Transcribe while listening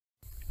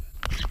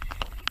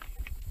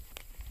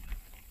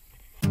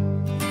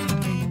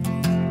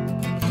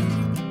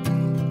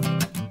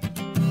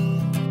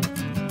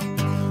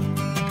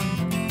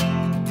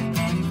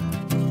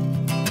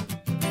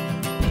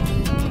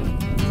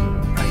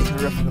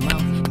the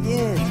mouth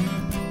again.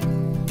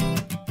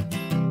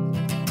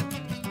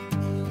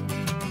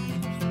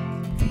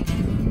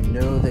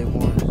 No, they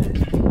wanted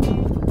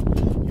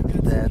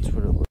it. That's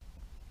what it was.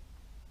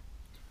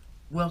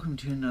 Welcome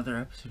to another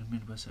episode of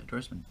Midwest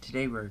Outdoorsman.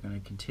 Today we're going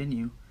to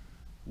continue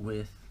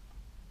with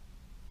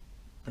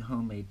the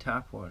homemade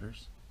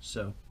topwaters.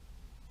 So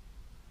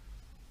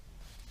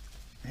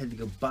I had to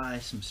go buy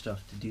some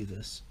stuff to do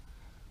this.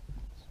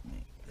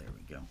 There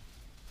we go.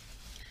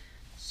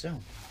 So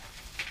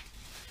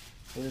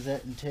what does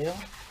that entail?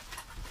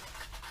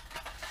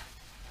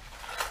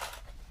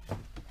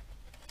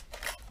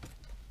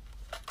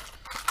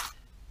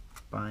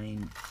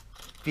 Buying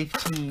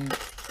 15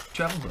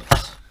 treble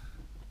hooks.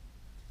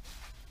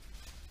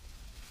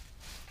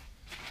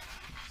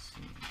 Let's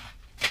see.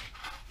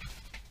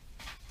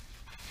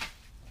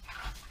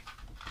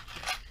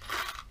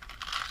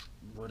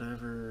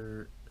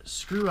 Whatever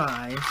screw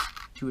eyes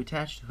to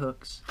attach the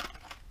hooks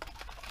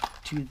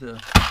to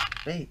the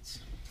baits.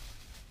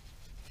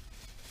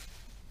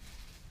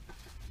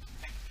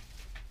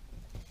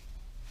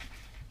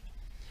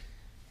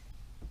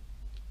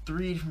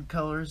 Three different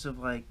colors of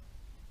like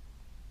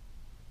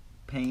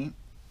paint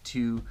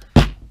to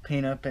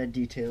paint up, add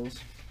details,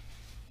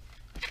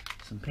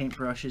 some paint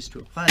brushes to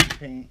apply the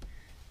paint,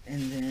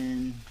 and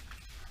then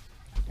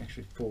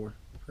actually four,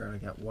 forgot I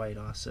got white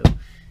also,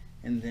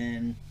 and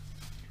then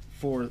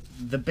for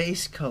the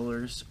base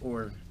colors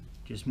or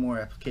just more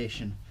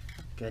application,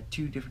 got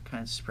two different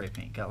kinds of spray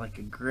paint. Got like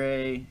a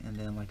gray and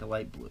then like a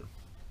light blue,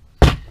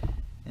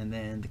 and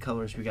then the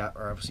colors we got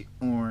are obviously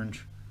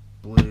orange,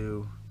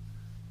 blue,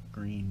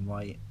 green,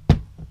 white.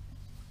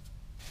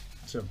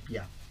 So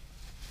yeah,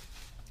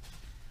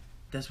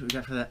 that's what we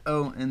got for that.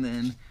 Oh, and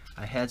then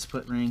I had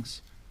split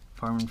rings.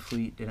 Farm and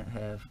Fleet didn't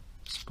have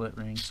split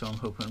rings, so I'm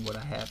hoping what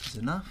I have is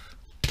enough.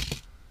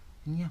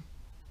 And yeah,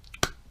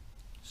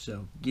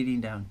 so getting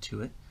down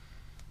to it,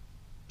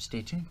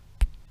 stay tuned.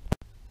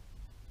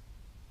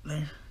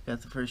 There,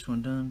 got the first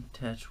one done.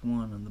 Attach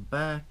one on the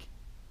back,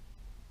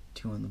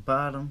 two on the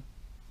bottom.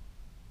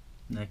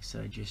 Next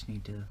I just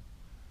need to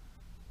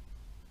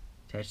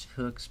attach the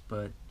hooks,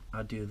 but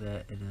I'll do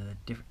that at a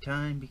different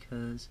time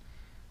because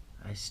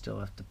I still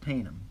have to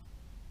paint them.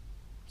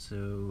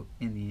 So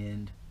in the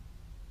end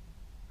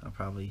I'll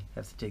probably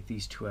have to take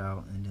these two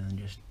out and then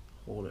just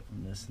hold it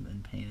from this and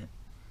then paint it.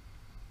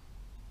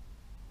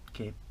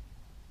 Okay,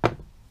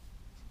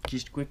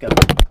 just a quick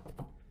update.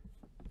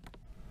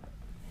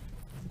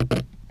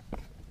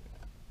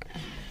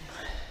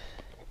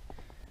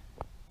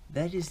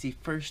 That is the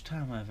first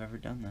time I've ever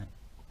done that.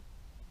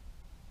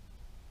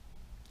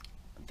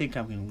 I think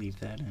I'm going to leave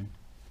that in.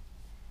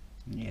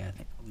 Yeah, I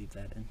think I'll leave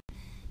that in.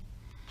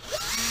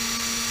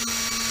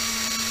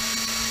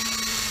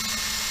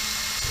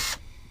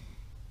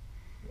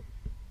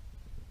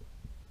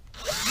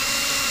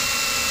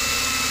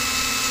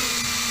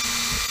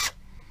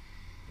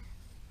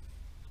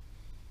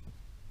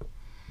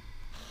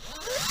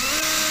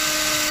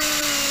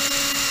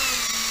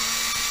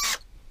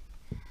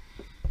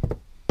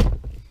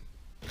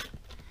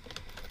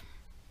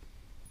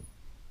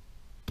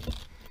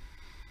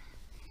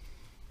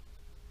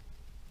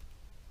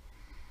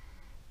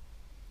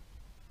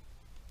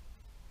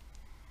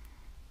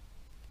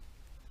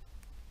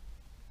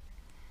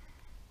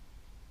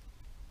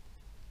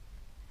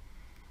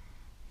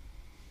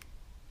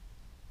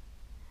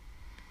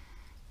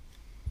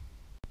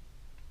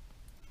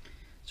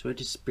 So I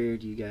just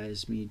spared you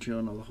guys me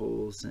drilling all the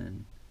holes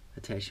and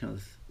attaching all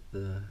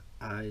the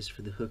eyes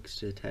for the hooks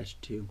to attach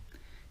to,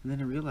 and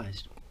then I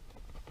realized,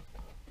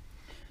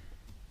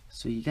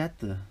 so you got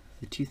the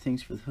two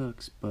things for the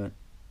hooks, but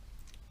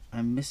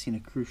I'm missing a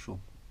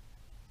crucial.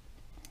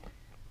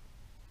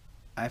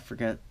 I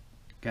forgot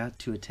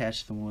to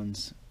attach the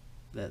ones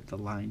that the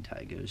line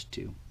tie goes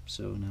to,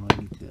 so now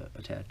I need to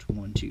attach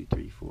 1, 2,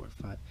 3, 4,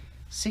 5,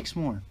 6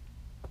 more.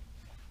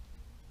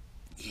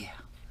 Yeah.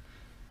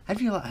 I'd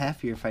be a lot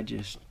happier if I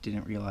just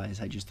didn't realize.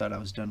 I just thought I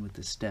was done with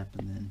this step,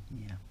 and then,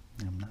 yeah,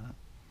 I'm not.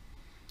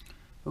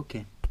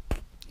 Okay,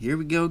 here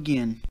we go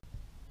again.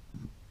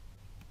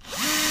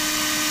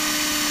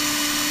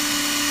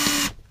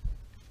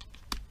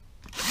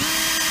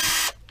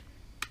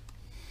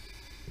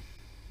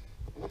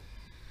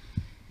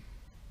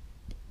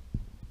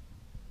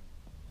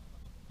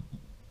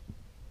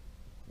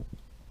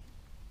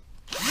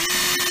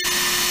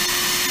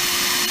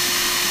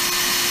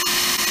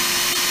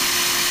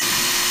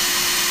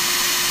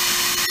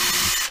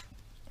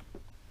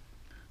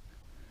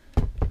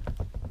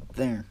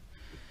 There,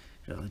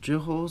 got all the drill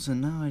holes,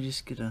 and now I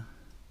just gotta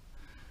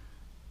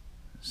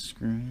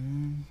screw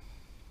in.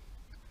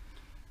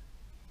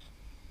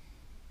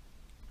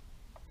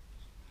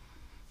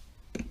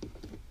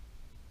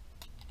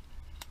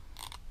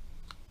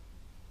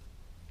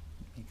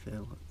 Make that a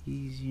little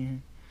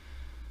easier.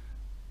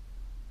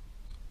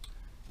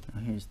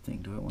 Now here's the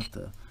thing, do I want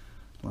the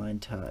line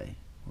tie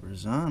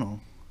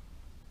horizontal,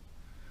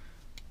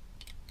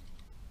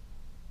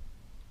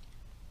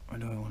 or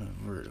do I want it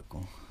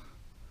vertical?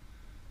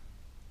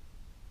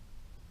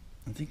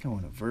 I think I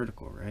want it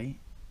vertical, right?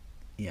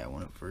 Yeah, I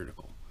want it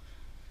vertical.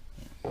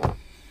 Yeah.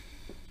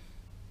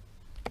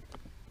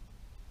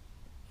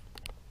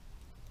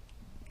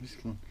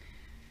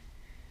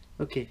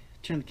 Okay,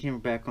 turn the camera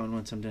back on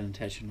once I'm done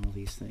attaching all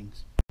these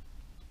things.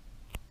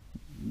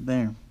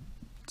 There,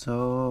 it's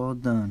all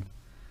done.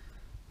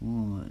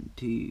 1,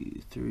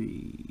 2,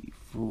 3,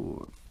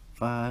 4,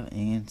 5,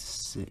 and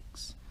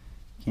 6.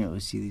 Can't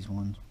really see these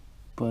ones,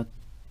 but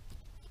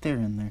they're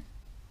in there.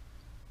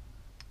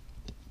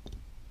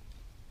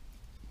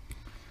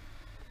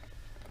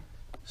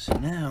 So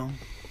now,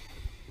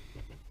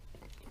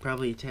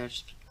 probably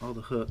attached all the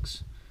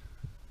hooks,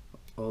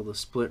 all the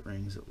split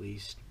rings at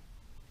least.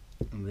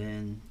 And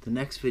then the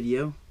next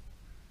video,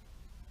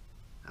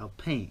 I'll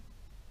paint.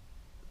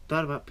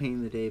 Thought about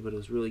painting today, but it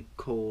was really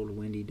cold,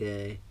 windy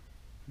day.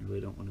 I really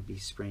don't want to be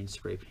spraying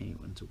spray paint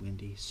when it's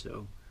windy,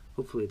 so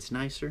hopefully it's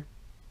nicer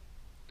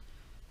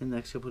in the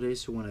next couple of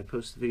days. So when I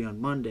post the video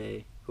on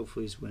Monday,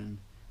 hopefully is when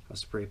I'll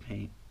spray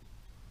paint,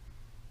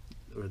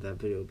 or that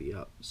video will be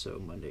up. So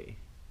Monday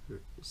or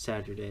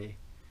Saturday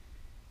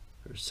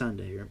or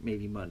Sunday or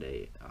maybe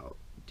Monday, I'll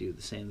do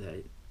the same that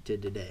I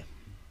did today.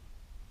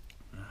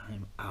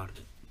 I'm out of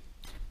it.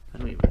 I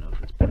don't even know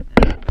if it's better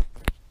now.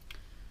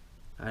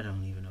 I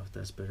don't even know if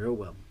that's better. Oh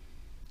well.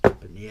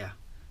 But yeah,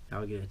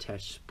 now I get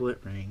attached split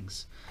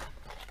rings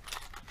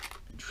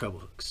and treble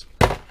hooks.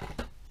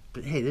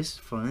 But hey, this is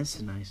fun. This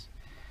is nice.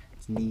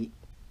 It's neat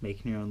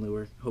making your own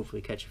lure.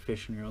 Hopefully catch a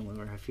fish in your own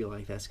lure. I feel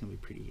like that's going to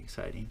be pretty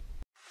exciting.